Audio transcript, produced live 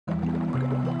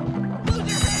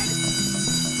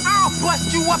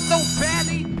screwed you up so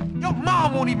badly, your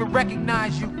mom won't even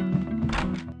recognize you.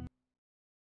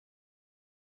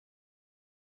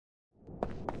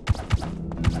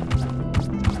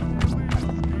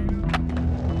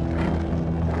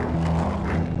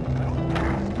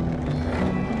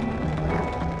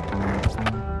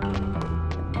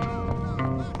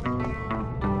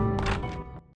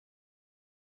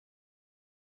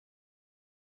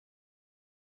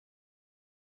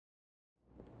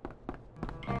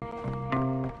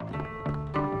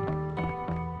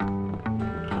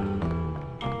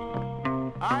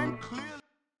 I'm clear.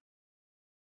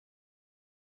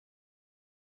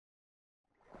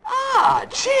 Ah,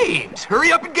 James,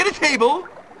 hurry up and get a table.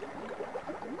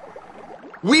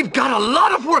 We've got a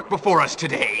lot of work before us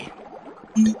today.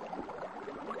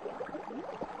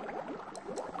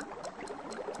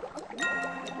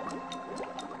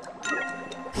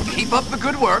 Keep up the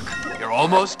good work. You're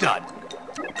almost done.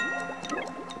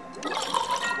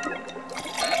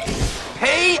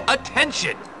 Pay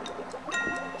attention.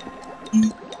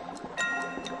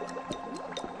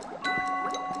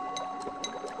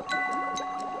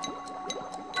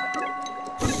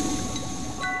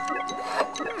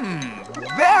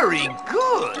 Very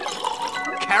good.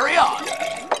 Carry on.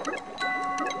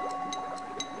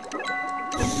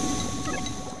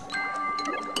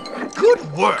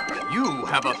 Good work. You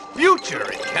have a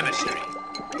future in chemistry.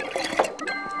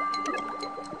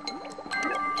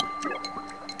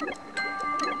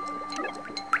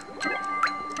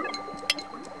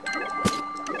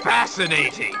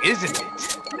 Fascinating, isn't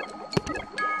it?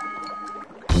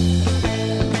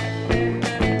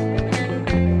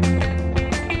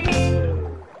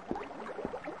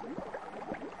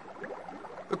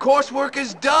 The coursework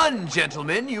is done,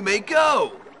 gentlemen. You may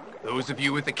go. Those of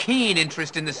you with a keen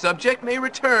interest in the subject may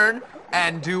return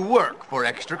and do work for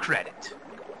extra credit.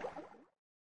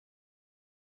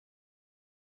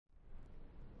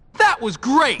 That was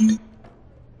great!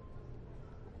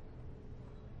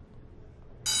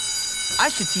 I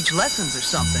should teach lessons or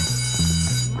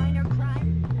something. Minor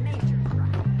crime, major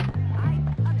crime.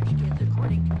 I understand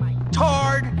according to my...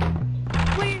 Tard!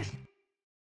 Please!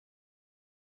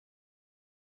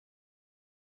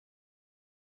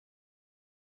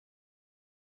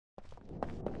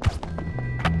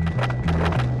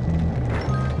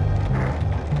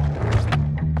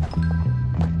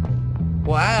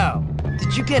 Wow.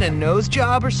 Did you get a nose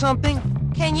job or something?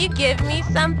 Can you give me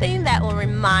something that will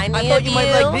remind me I thought of you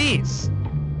might like these.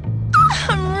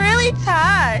 I'm really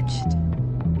touched.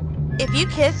 If you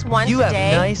kiss once You a have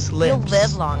day, nice you'll lips.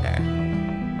 live longer.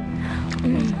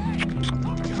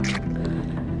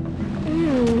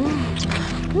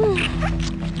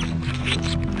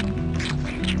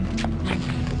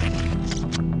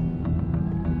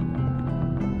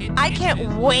 I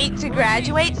can't wait to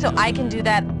graduate so I can do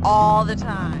that all the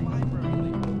time.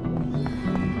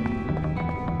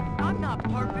 I'm not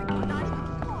perfect, but I...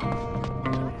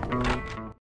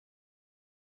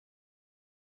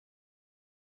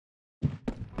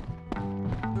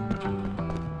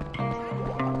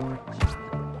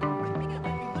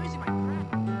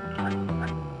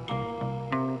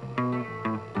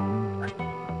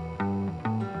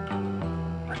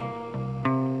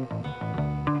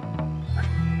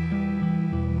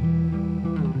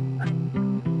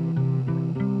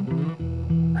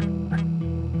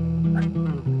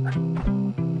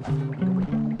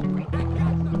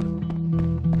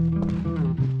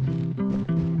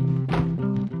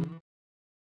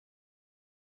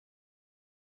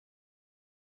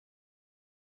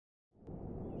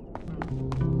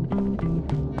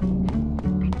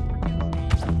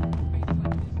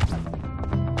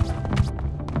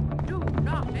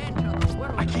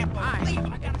 I can't believe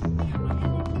I gotta see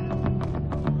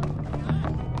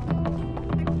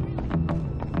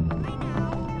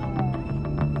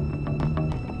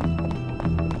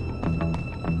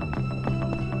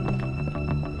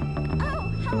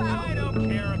I don't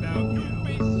care about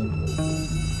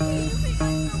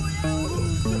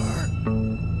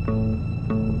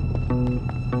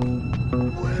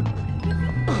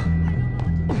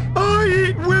I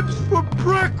eat whips for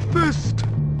breakfast!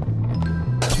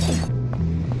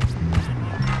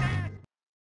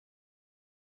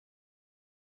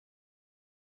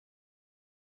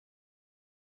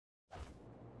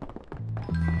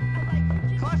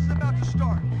 Class is about to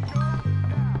start.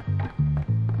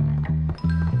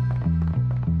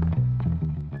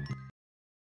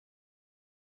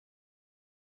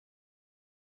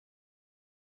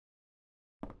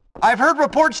 I've heard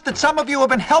reports that some of you have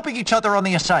been helping each other on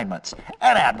the assignments.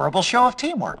 An admirable show of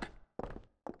teamwork.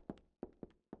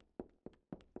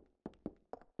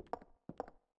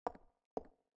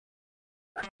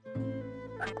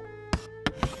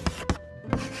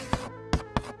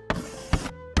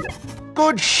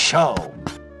 Good show.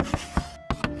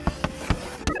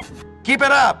 Keep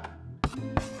it up.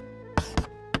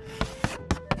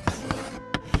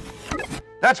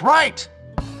 That's right.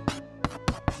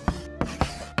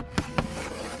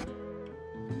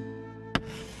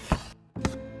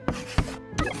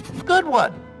 Good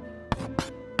one.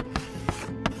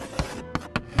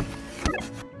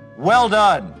 Well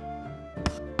done.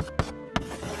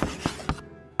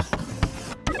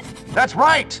 That's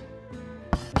right.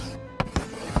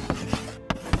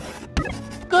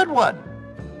 Good one.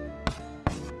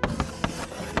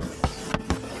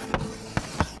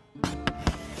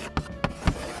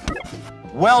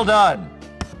 Well done.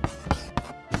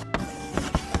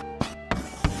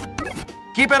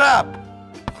 Keep it up.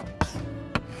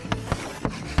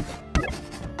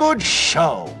 Good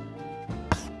show.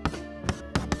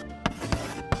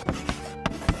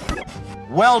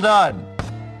 Well done.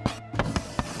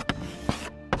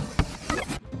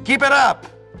 Keep it up.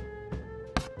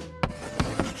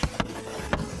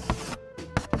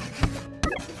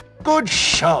 Good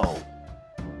show.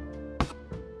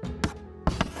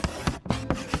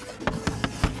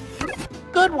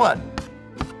 Good one.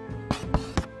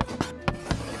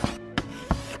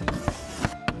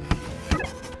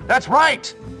 That's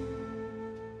right.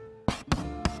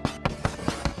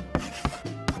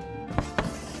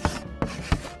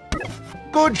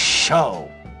 Good show.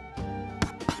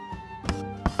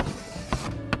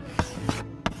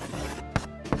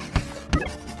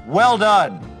 Well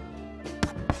done.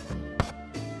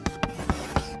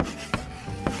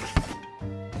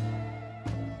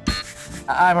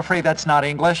 I'm afraid that's not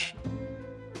English.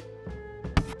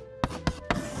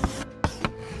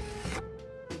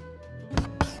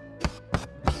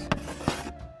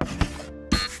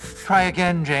 Try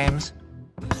again, James.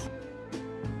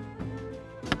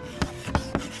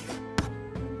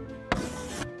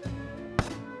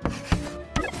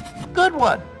 Good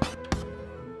one.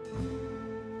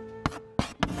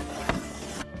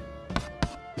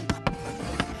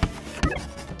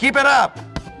 Keep it up.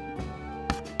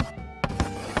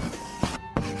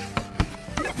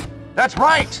 That's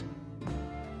right.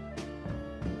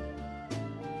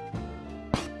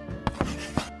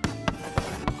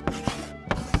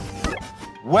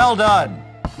 Well done.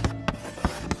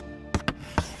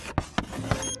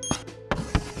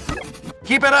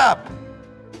 Keep it up.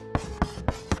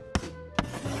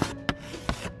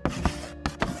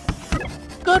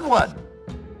 Good one.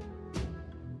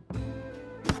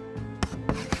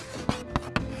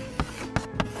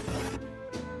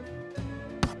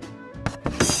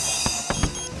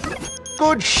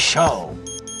 Good show.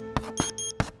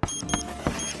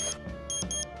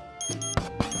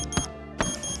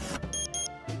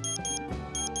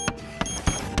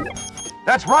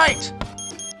 That's right.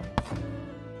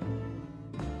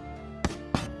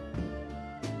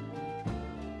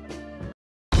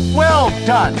 Well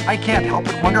done. I can't help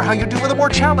but wonder how you do with a more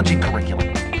challenging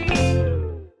curriculum.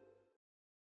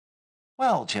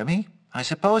 Well, Jimmy, I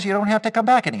suppose you don't have to come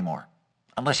back anymore,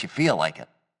 unless you feel like it.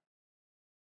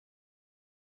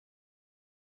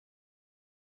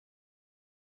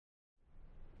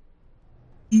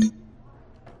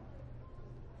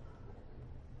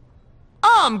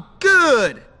 I'm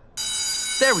good!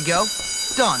 There we go.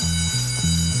 Done.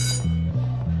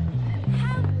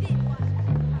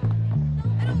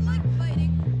 I don't like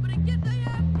fighting, but I guess I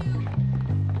have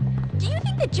to. Do you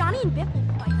think that Johnny and Biff will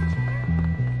fight?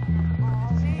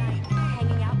 All night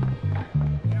hanging out?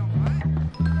 You know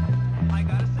what? I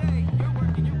gotta say, you're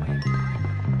working your way.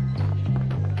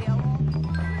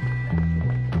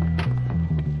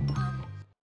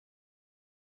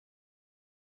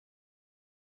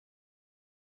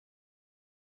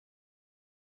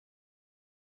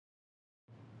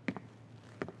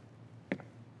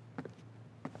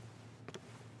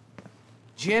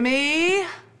 Jimmy,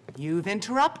 you've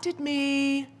interrupted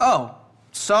me. Oh,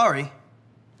 sorry.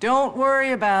 Don't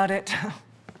worry about it.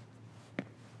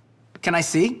 Can I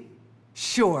see?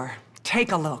 Sure,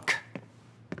 take a look.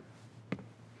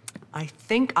 I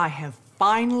think I have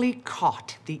finally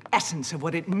caught the essence of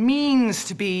what it means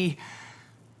to be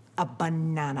a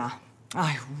banana.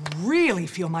 I really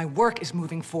feel my work is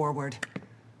moving forward.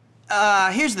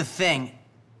 Here's the thing.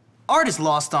 Art is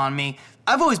lost on me.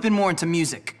 I've always been more into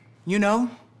music. You know,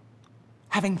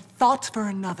 having thoughts for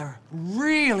another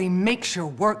really makes your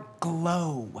work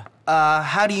glow.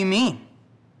 How do you mean?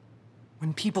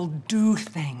 When people do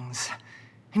things,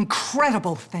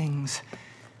 incredible things,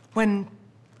 when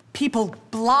people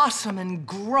blossom and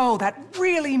grow, that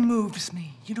really moves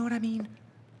me. You know what I mean?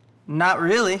 Not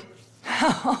really.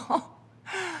 I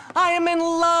am in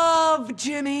love,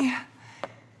 Jimmy.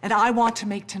 And I want to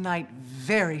make tonight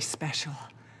very special.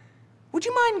 Would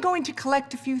you mind going to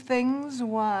collect a few things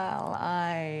while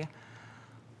I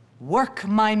work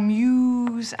my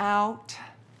muse out?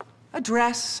 A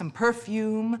dress, some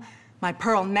perfume, my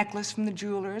pearl necklace from the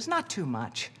jeweler's, not too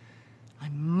much. I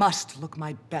must look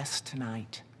my best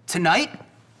tonight. Tonight?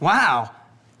 Wow.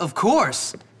 Of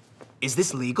course. Is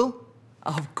this legal?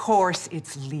 Of course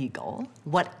it's legal.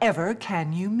 Whatever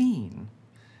can you mean?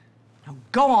 Now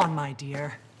go on, my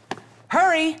dear.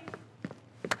 Hurry!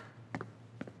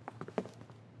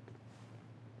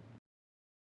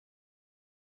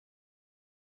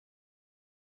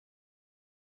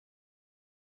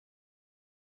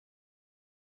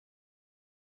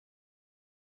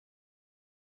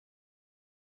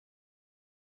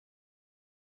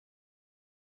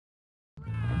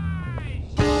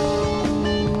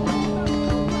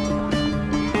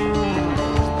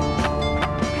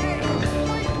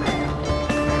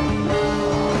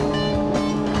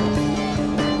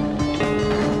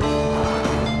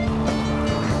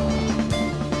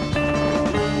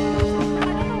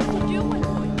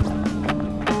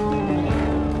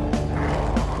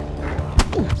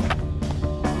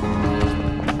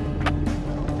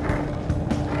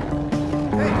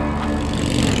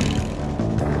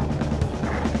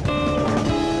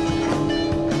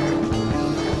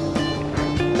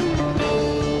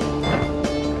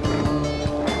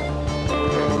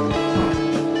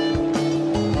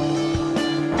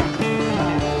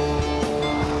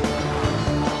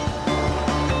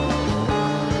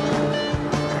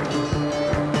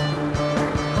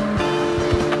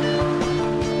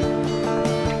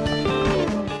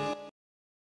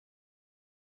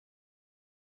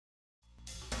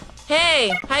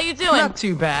 Hey, how you doing? Not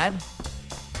too bad.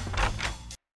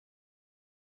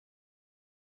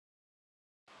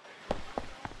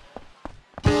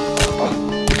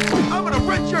 I'm gonna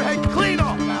rinse your head clean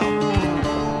off now!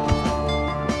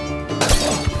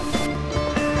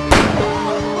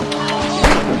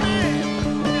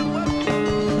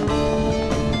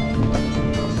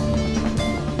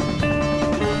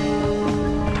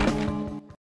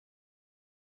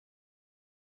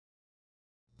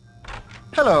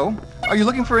 Hello. Are you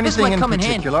looking for This anything might in come in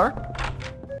handy. particular?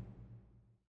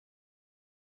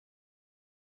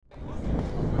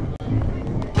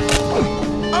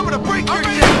 I'm gonna break your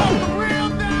shit off for real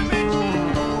damage!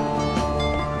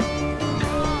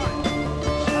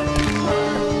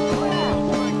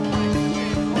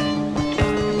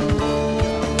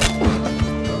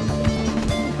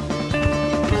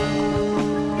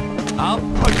 I'll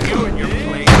put you in your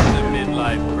place in the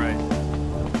midlife crisis.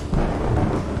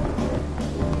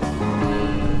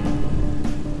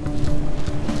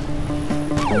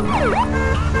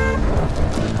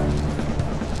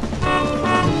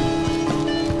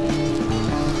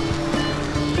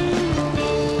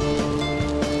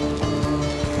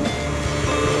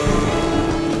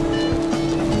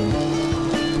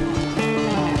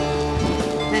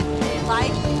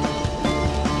 Like,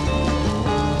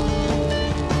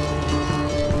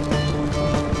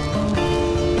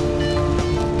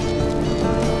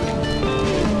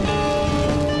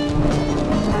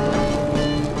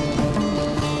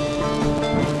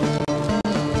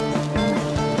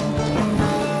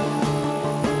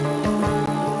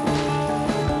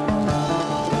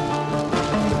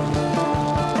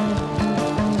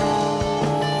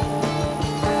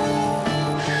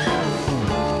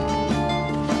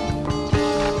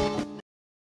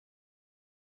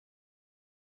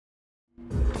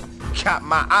 Got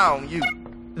my eye on you.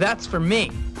 That's for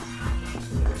me.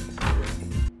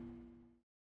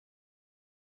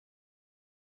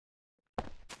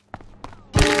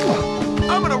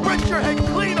 I'm gonna rinse your head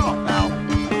clean off now!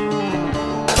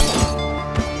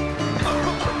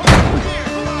 Here,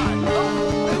 come on!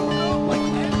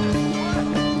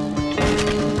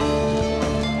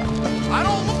 I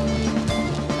don't...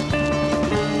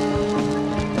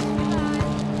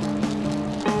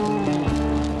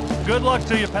 Good luck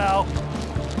to you, pal.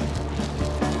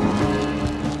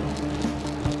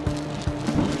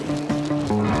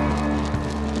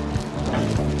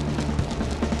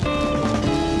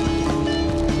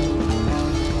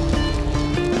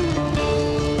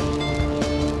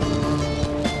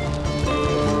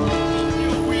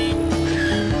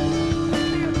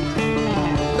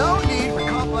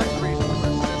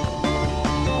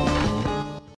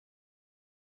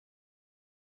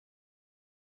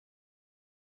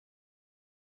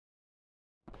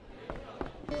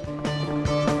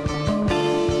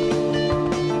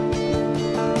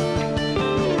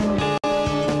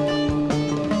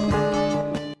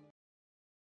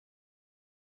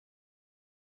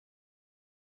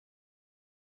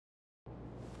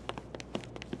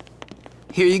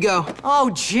 Here you go. Oh,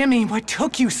 Jimmy, what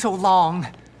took you so long?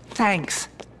 Thanks.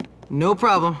 No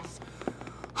problem.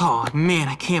 Oh, man,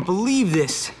 I can't believe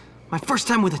this. My first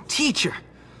time with a teacher.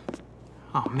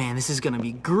 Oh, man, this is gonna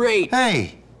be great.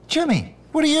 Hey, Jimmy,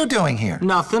 what are you doing here?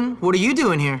 Nothing. What are you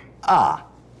doing here? Ah,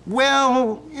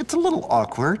 well, it's a little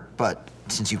awkward, but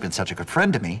since you've been such a good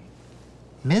friend to me,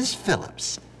 Ms.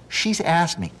 Phillips, she's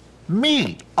asked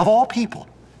me, of all people,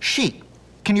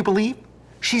 can you believe?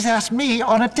 She's asked me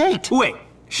on a date. Wait,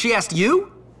 she asked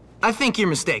you? I think you're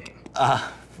mistaken.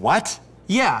 What?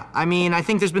 Yeah, I mean, I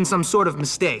think there's been some sort of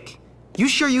mistake. You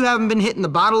sure you haven't been hitting the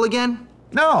bottle again?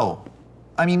 No.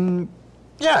 I mean,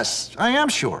 yes, I am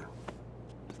sure.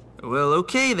 Well,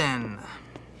 okay then.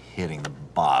 Hitting the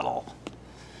bottle.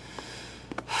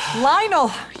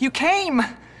 Lionel, you came.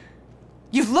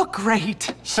 You look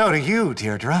great. So do you,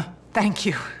 Deirdre. Thank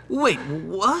you. Wait,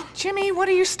 what? Jimmy, what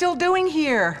are you still doing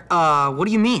here? What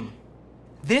do you mean?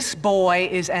 This boy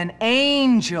is an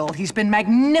angel. He's been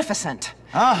magnificent.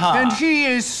 Uh-huh. And he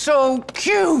is so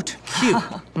cute. Cute.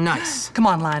 Nice. Come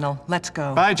on, Lionel, let's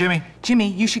go. Bye, Jimmy. Jimmy,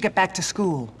 you should get back to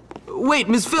school. Wait,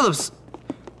 Miss Phillips.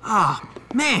 Ah,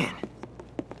 man.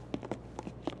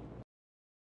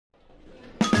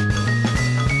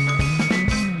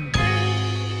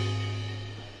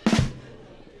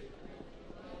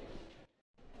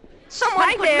 Someone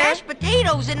put mashed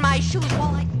potatoes in my shoes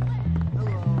while I...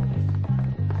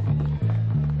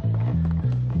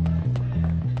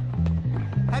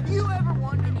 Have you ever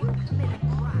wondered what committed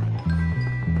crime?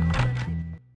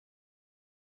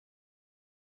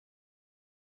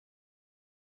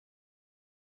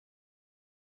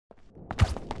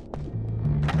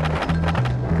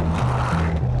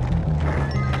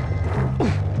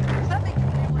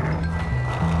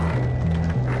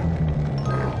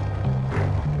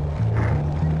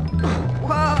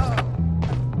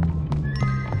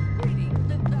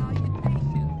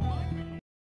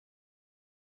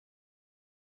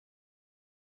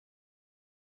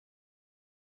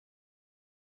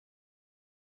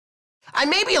 I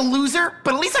may be a loser,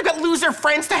 but at least I've got loser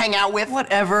friends to hang out with.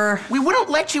 Whatever. We wouldn't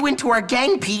let you into our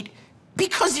gang, Pete,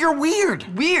 because you're weird.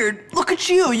 Weird? Look at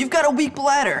you, you've got a weak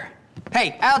bladder.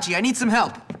 Hey, Algie, I need some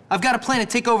help. I've got a plan to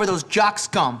take over those Jocks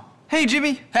scum. Hey,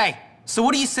 Jimmy. Hey, so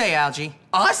what do you say, Algie?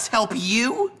 Us help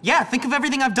you? Yeah, think of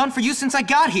everything I've done for you since I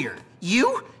got here.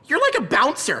 You? You're like a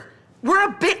bouncer. We're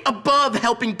a bit above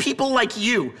helping people like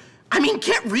you. I mean,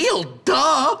 get real,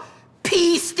 duh.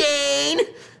 Pea stain.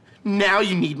 Now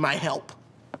you need my help.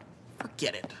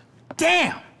 Forget it.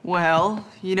 Damn! Well,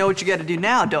 you know what you gotta do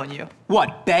now, don't you?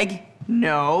 What, beg?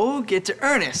 No, get to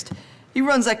Ernest. He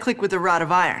runs that clique with a rod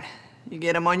of iron. You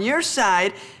get him on your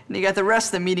side, and you got the rest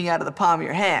of them eating out of the palm of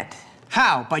your hand.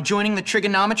 How? By joining the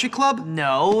trigonometry club?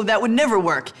 No, that would never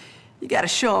work. You gotta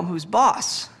show him who's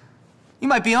boss. You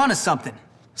might be onto something.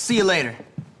 See you later.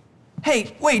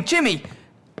 Hey, wait, Jimmy!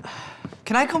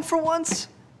 Can I come for once?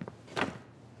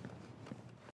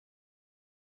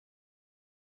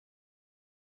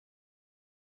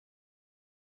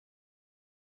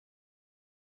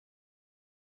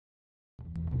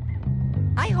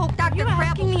 I hope Dr.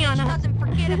 Crabble doesn't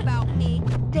forget about me.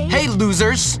 Hey,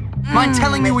 losers! Mind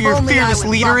telling me where your fearless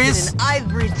leader is?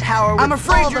 Ivory tower I'm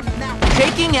afraid you're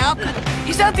Taking out...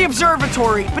 He's at the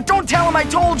observatory, but don't tell him I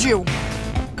told you.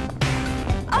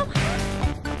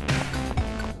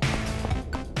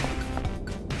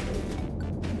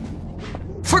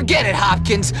 Forget it,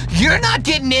 Hopkins. You're not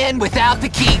getting in without the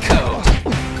key code.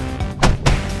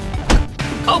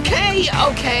 Okay,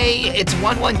 it's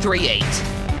 1138.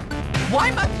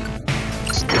 Why must you...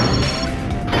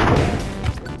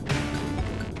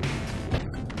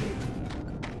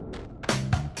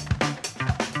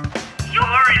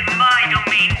 You're in my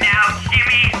domain now,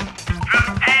 Jimmy.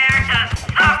 Prepare to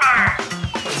suffer.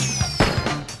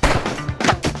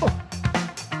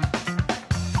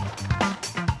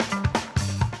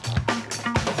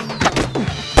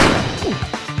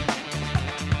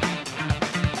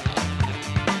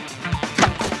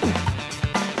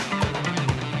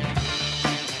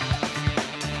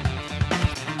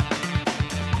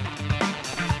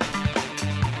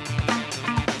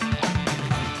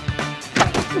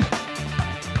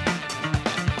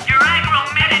 Your aggro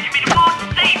management won't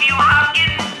save you,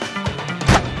 Hopkins.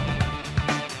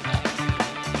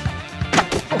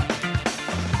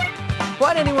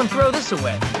 Why'd anyone throw this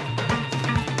away?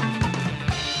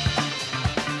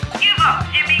 Give up,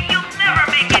 Jimmy. You'll never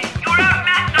make it. You're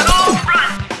outmatched on all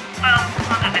fronts. Well,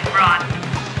 other than Ron.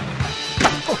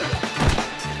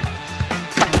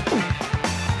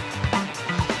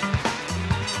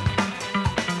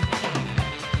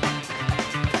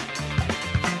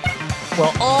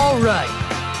 Well, all right.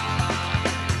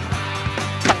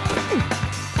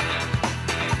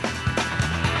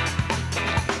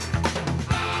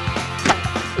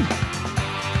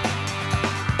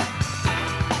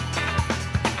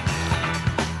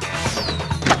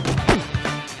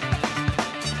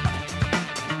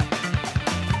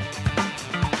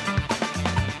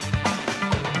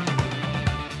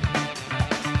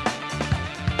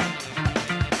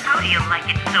 how you like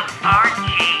it so far,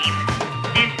 James.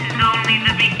 This is only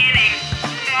the beginning.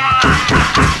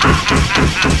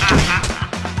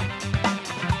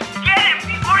 Get him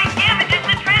before he damages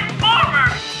the Transformer!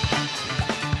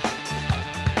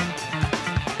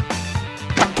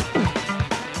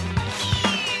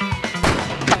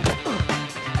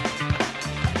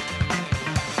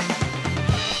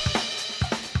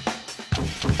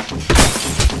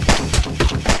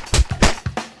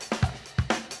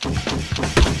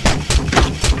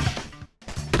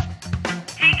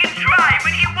 He can try,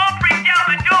 but he won't break down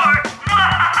the door!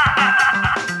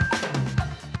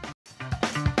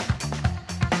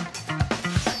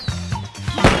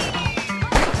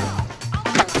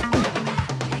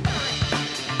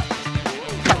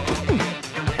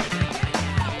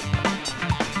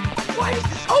 Why does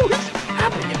this always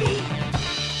happen to me?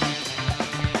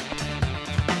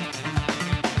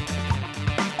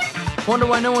 Wonder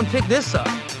why no one picked this up.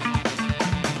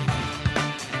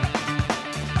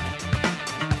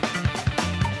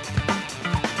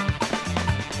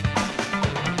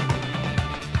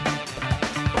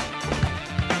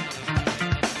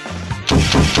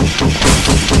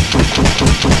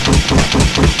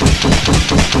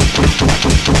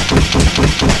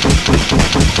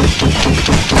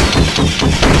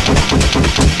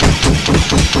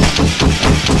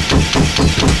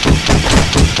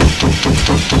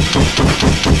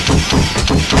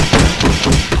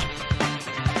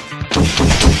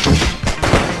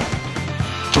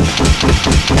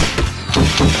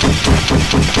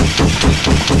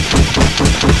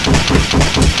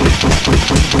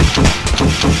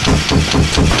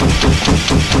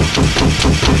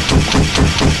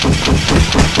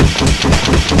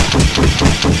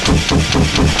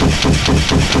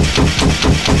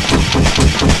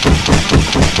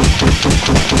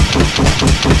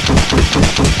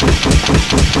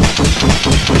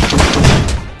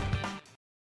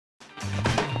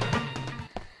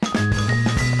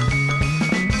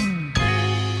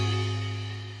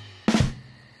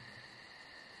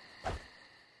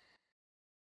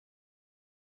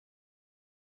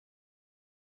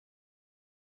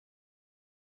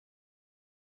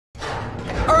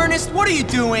 Ernest, what are you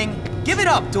doing? Give it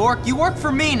up, dork. You work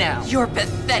for me now. You're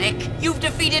pathetic. You've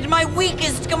defeated my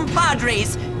weakest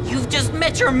compadres. You've just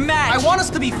met your match. I want us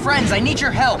to be friends. I need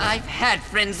your help. I've had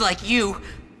friends like you.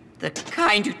 The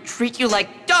kind who treat you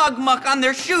like dog muck on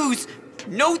their shoes.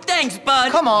 No thanks,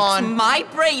 bud. Come on. It's my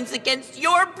brains against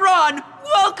your brawn.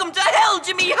 Welcome to hell,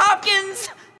 Jimmy Hopkins.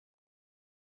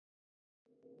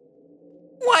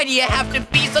 Why do you have to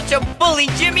be such a bully,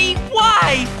 Jimmy?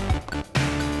 Why?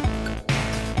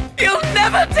 You'll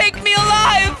never take me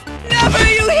alive! Never,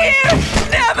 you hear?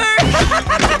 Never!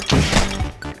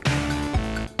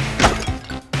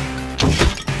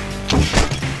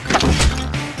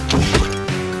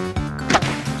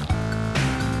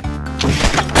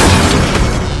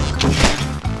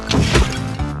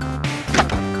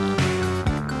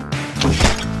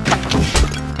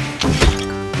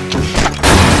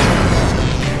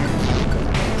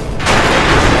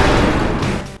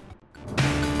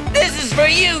 This is for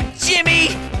you, Jimmy!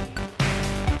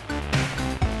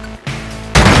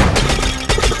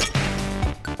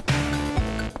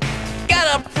 Got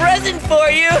a present for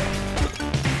you!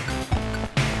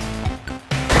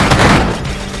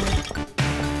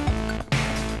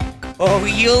 Oh,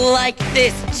 you'll like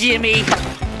this, Jimmy!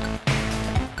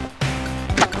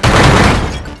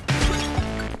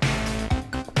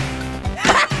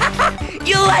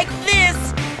 You'll like this!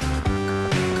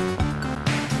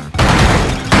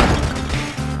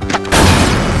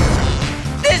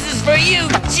 This is for you,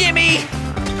 Jimmy!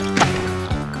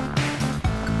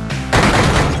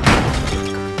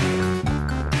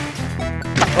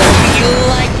 Oh, you'll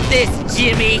like this,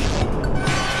 Jimmy!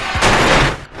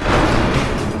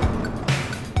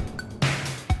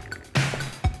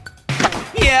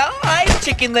 Yeah, I have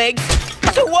chicken legs.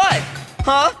 So what?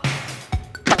 Huh?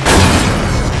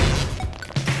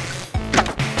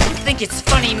 You think it's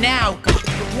funny now, but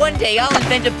one day I'll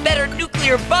invent a better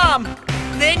nuclear bomb.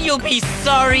 Then you'll be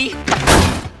sorry.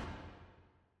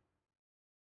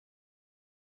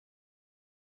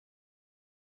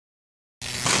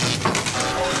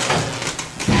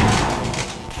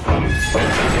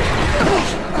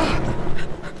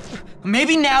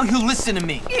 Maybe now he'll listen to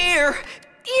me. Here,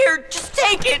 just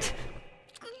take it.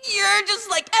 You're just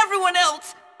like everyone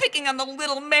else, picking on the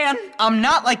little man. I'm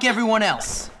not like everyone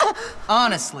else.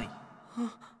 Honestly.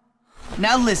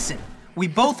 Now listen, we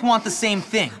both want the same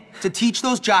thing, to teach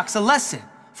those jocks a lesson.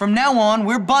 From now on,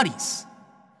 we're buddies.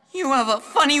 You have a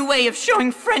funny way of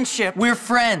showing friendship. We're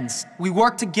friends. We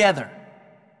work together.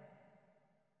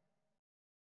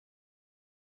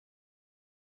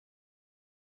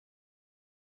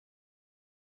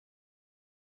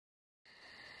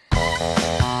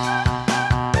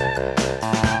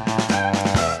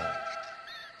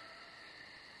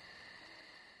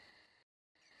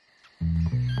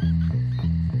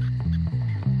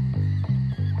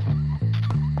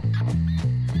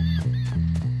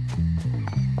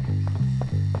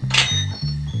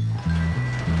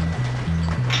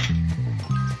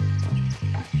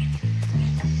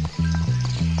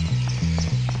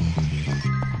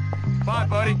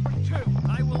 buddy.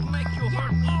 I will make you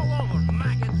hurt all over,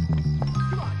 maggot.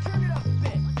 Come on, turn it up a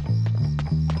bit.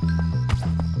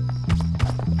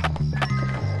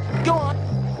 Go on.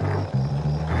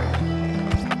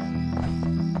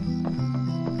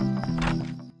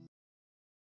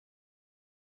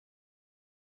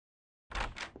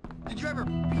 Did you ever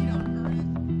beat on Ernest?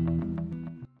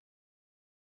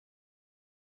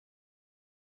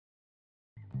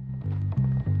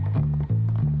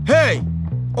 Hey!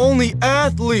 Only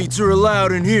athletes are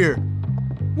allowed in here.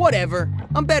 Whatever.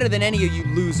 I'm better than any of you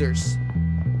losers.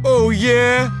 Oh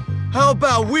yeah? How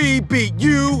about we beat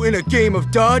you in a game of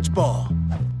dodgeball?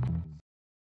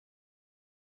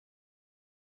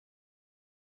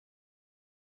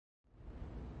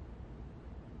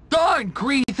 Darn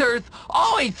greasers!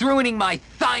 Always ruining my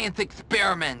science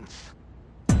experiments!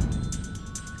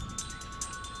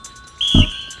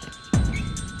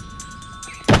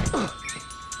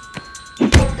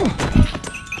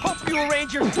 Hope you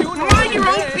arrange your funeral. Mind your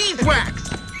own beeswax!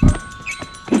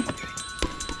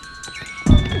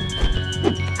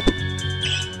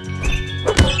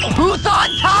 Who's on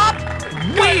top?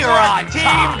 We're on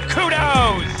top! Team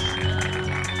Kudos!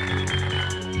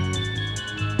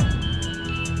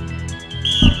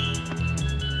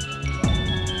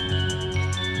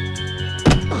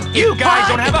 You guys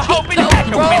don't have a hope in heck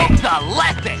no minute. The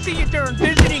lesson! See you during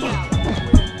visiting hours.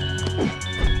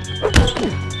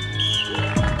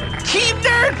 Team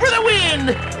Nerd for the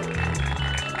win!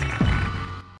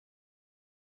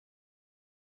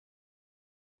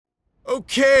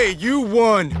 Okay, you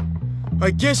won.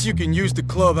 I guess you can use the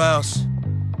clubhouse.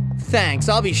 Thanks,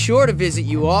 I'll be sure to visit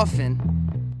you often.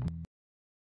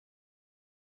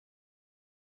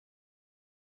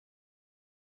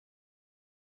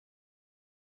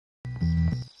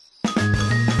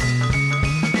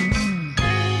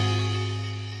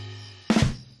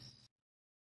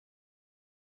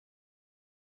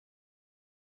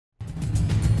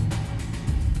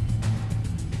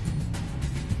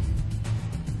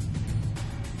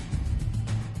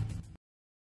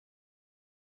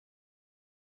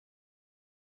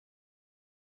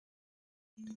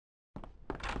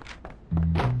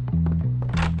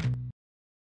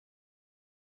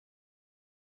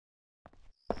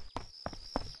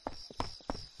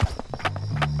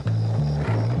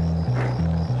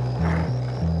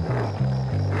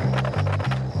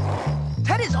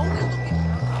 Ted is always looking.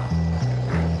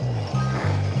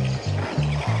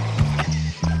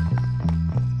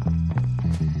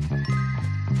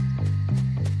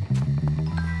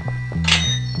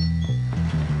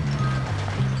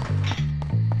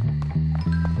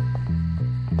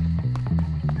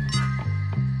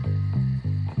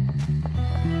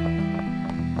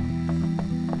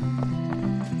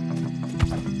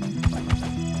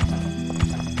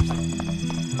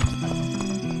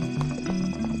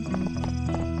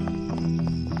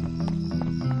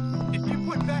 If you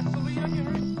put Vaseline on your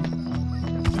wrist.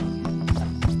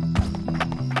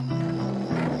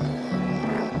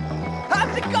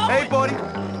 How's it going? Hey, buddy.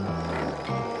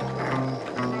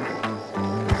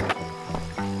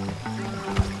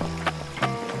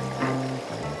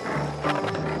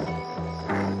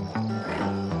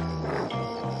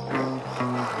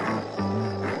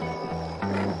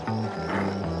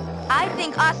 I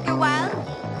think Oscar Wilde.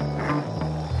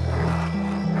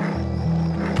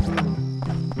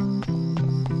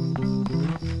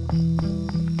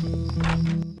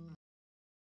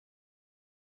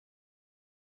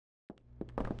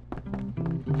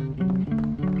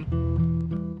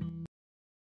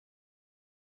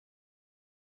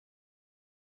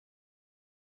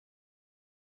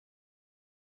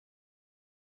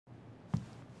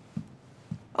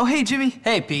 Oh, hey, Jimmy.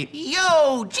 Hey, Pete.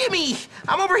 Yo, Jimmy!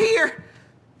 I'm over here!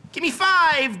 Give me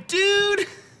 5, dude!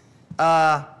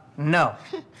 No.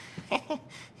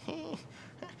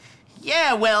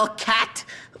 Yeah, well, cat.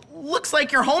 Looks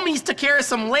like your homies took care of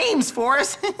some lames for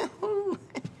us.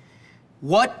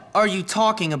 What are you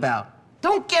talking about?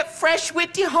 Don't get fresh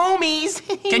with your homies.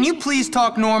 Can you please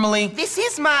talk normally? This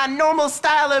is my normal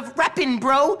style of rapping,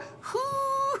 bro.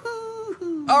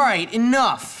 All right,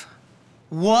 enough.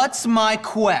 What's my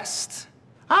quest?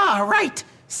 Ah, right.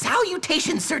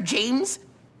 Salutations, Sir James.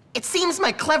 It seems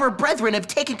my clever brethren have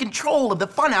taken control of the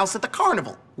funhouse at the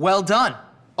carnival. Well done.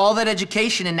 All that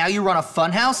education and now you run a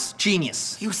funhouse?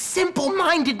 Genius. You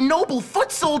simple-minded, noble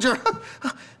foot soldier.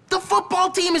 The football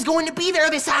team is going to be there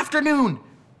this afternoon.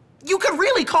 You could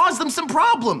really cause them some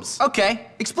problems. Okay,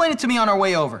 explain it to me on our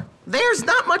way over. There's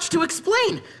not much to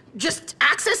explain. Just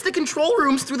access the control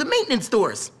rooms through the maintenance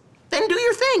doors. Then do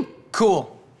your thing.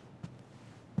 Cool.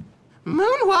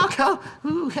 Moonwalk, oh,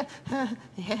 ooh,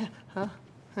 yeah,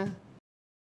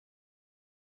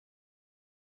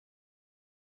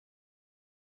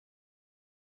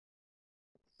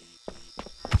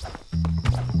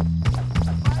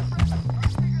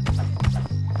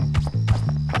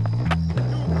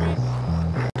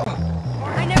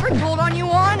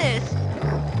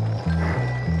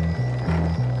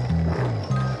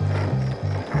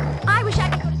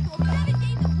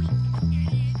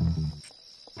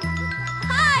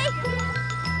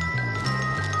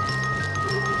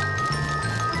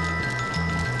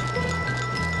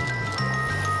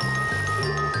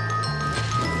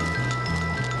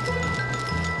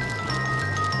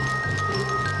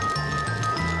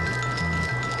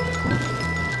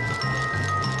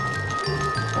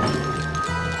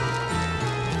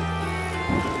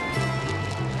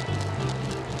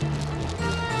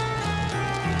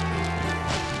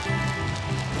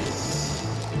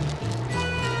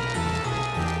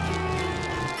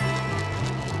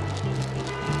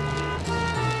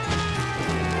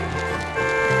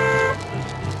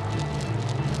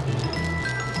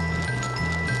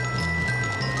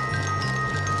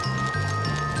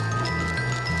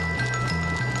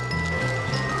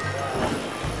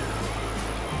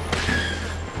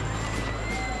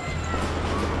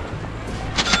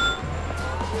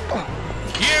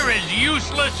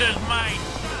 useless as mine.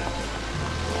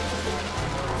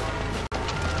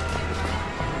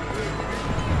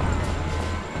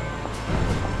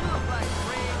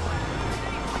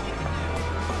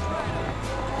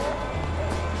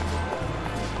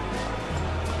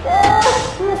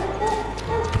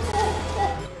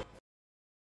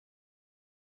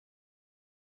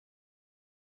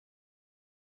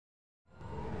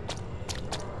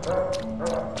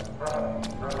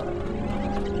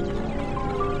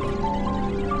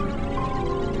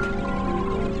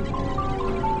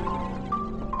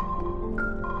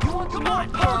 Come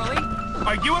on, Charlie.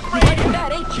 Are you afraid?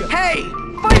 That ain't you. Hey,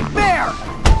 fight fair.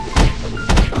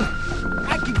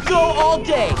 I could go all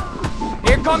day.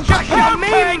 Here comes your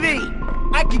community.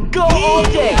 I could go all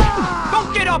day.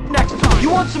 Don't get up next time.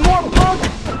 You want some more, punk?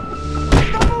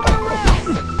 Stop moving around.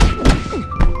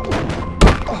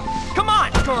 Come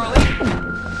on, Charlie.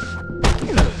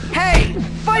 Hey,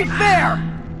 fight fair.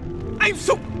 I'm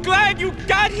so glad you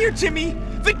got here, Timmy!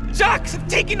 The Jocks have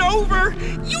taken over!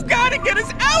 You gotta get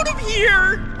us out of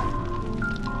here!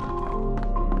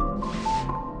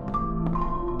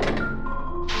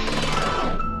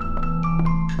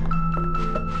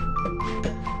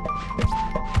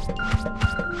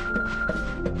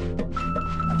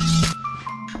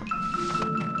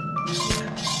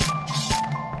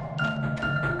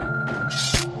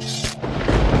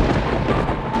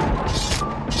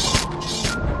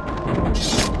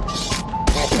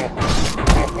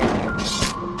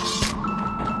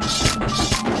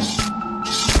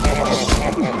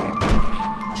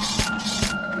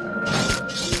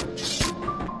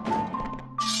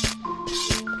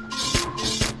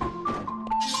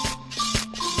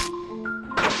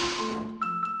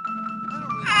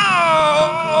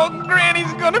 Oh,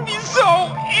 Granny's gonna be so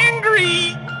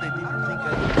angry! They didn't think I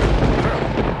was a girl.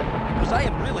 Because I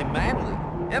am really manly.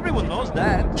 Everyone knows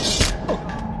that.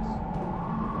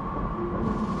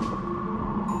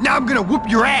 Now I'm gonna whoop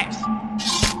your ass!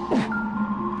 Why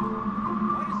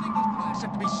do you think these classes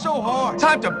have to be so hard?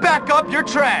 Time to back up your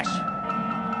trash!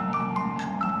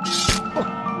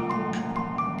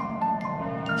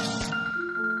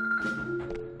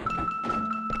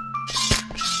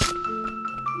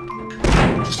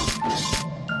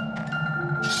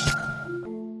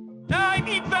 I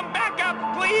need some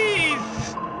backup,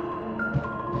 please!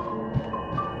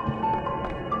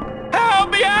 Help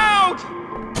me out!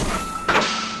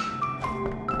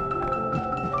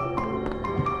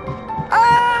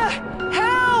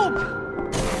 Help!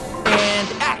 And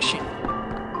action.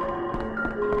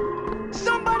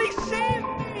 Somebody save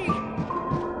me!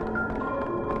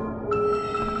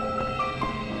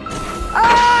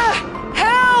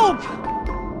 Help!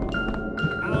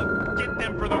 I'll get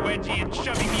them for the wedgie and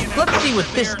shoving me in that Let's see what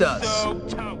box. this They're does. So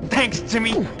tough. Thanks,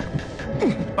 Timmy.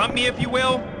 Bump me if you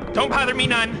will. Don't bother me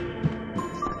none.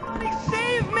 Somebody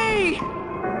save me!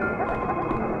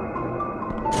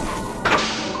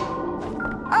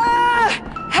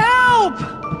 Help!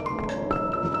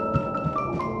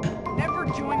 Never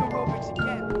doing aerobics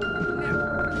again.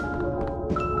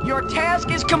 Never. Your task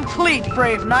is complete,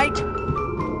 brave knight.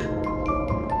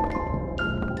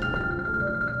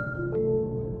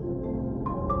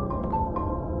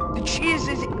 The cheese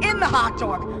is in the hot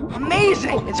dog.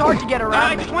 Amazing! It's hard to get around.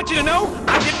 I just want you to know,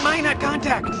 I didn't mind that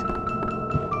contact.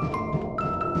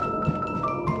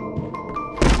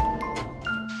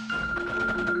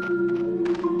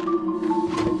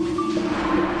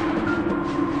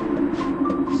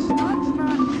 Snot's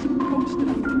not supposed to.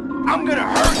 I'm gonna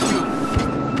hurt you!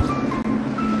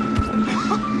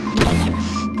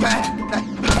 That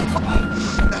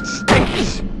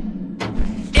stinks!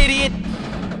 Idiot!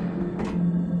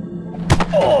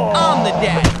 I'm the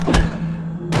dad!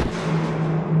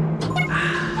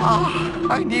 Oh,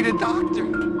 I need a doctor.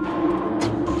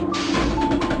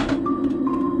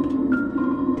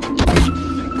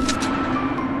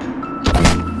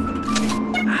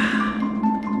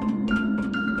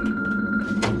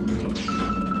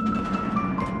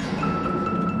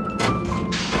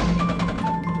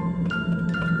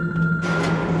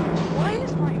 Why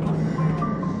is my arm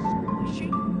squishy?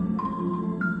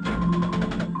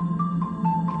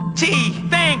 T,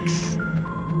 thanks!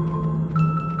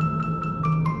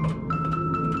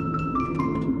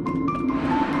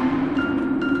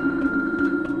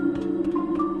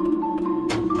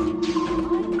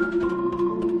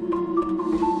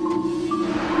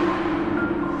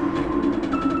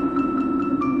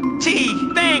 T,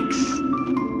 thanks!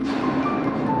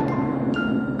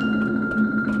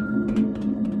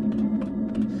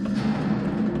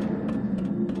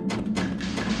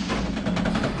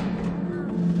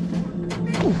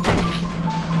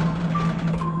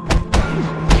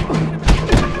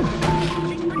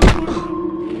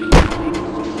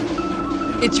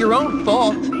 It's your own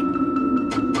fault.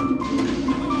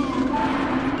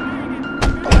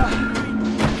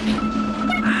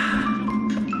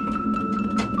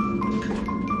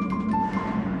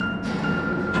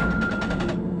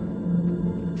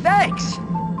 Thanks!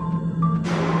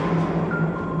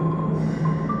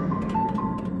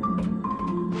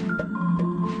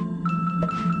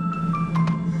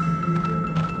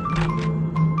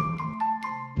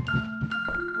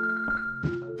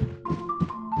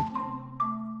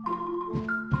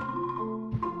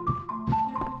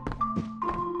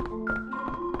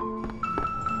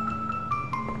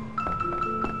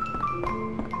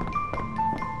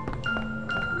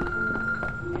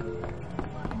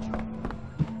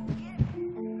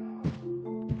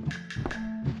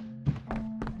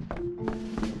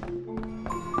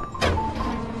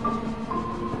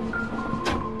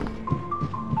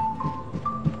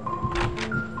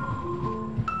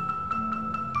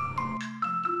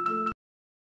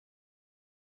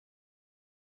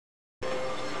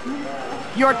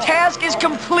 Your task is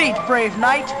complete, brave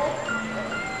knight.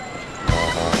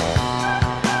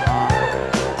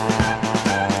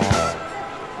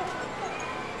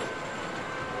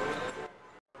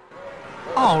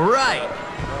 All right.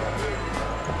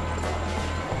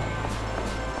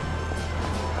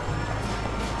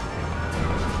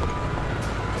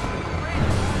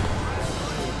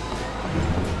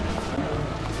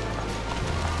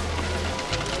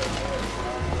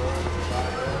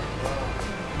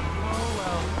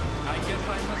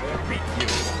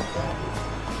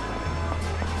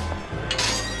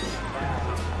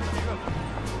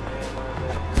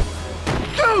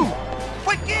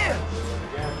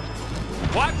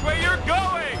 Watch where you're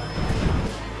going!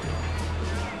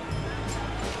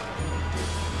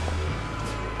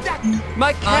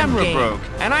 My camera broke,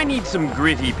 and I need some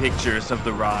gritty pictures of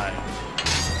the ride.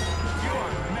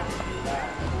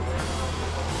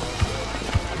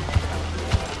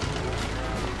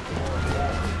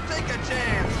 Take a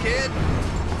chance, kid.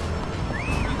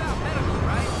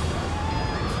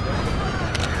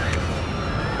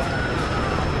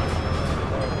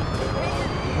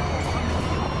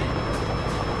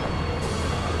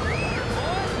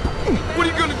 What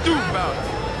are you gonna do about it?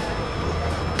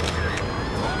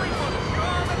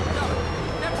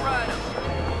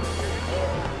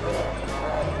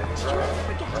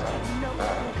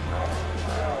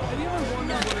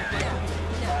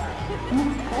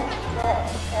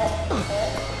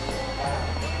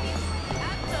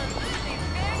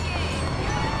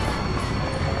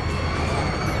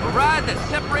 A ride that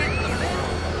separates the men.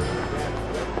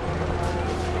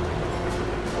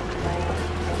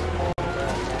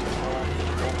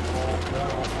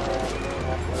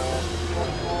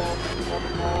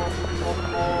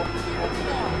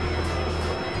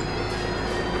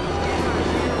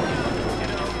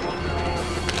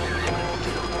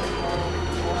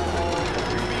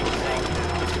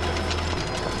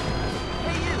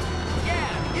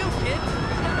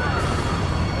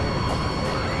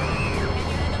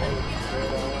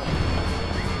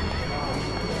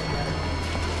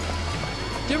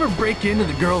 Did you ever break into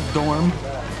the girls' dorm?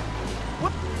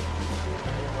 What?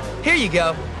 Here you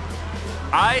go.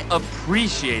 I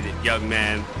appreciate it, young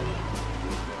man.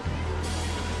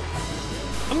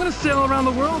 I'm gonna sail around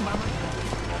the world by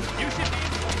myself. You should be...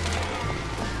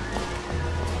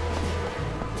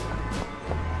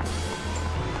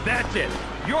 That's it.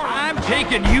 I'm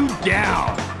taking you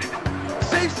down.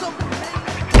 Say something.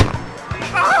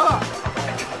 Ah!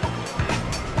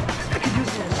 I could use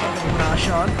a little something,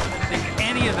 Rashawn. Think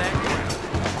any of that.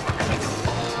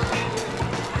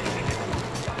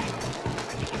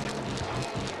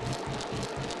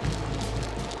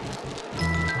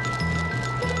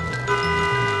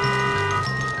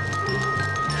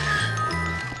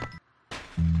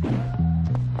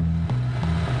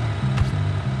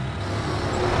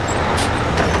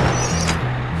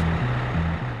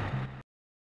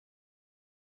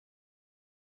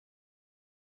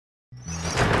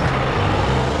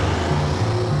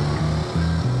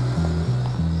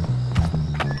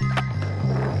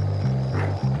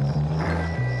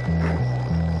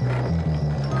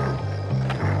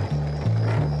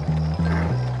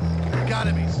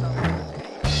 Gotta be something.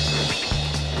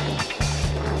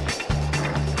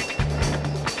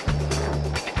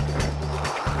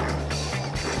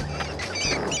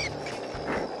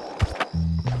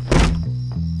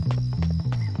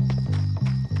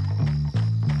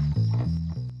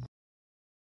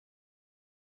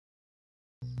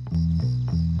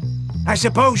 I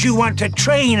suppose you want to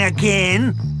train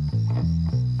again?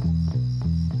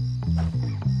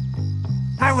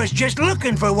 I was just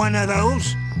looking for one of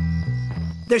those.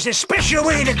 There's a special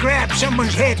way to grab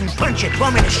someone's head and punch it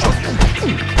plumb in the shoulder.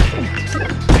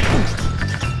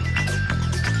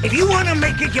 If you want to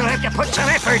make it, you'll have to put some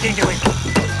effort into it.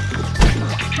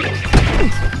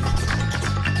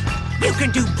 You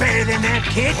can do better than that,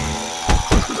 kid.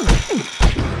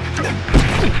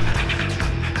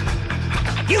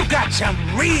 You got some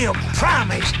real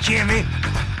promise, Jimmy.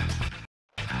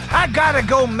 I gotta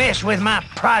go mess with my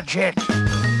project.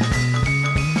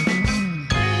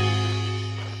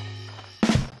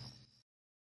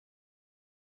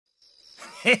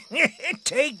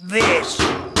 Take this.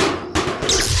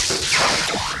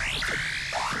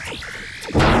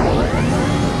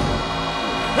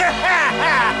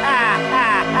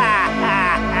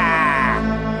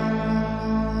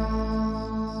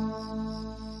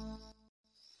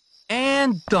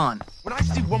 And done. When I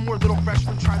see one more little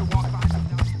freshman try to walk by me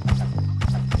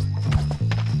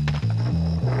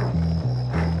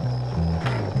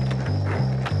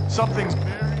now... Something's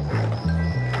very...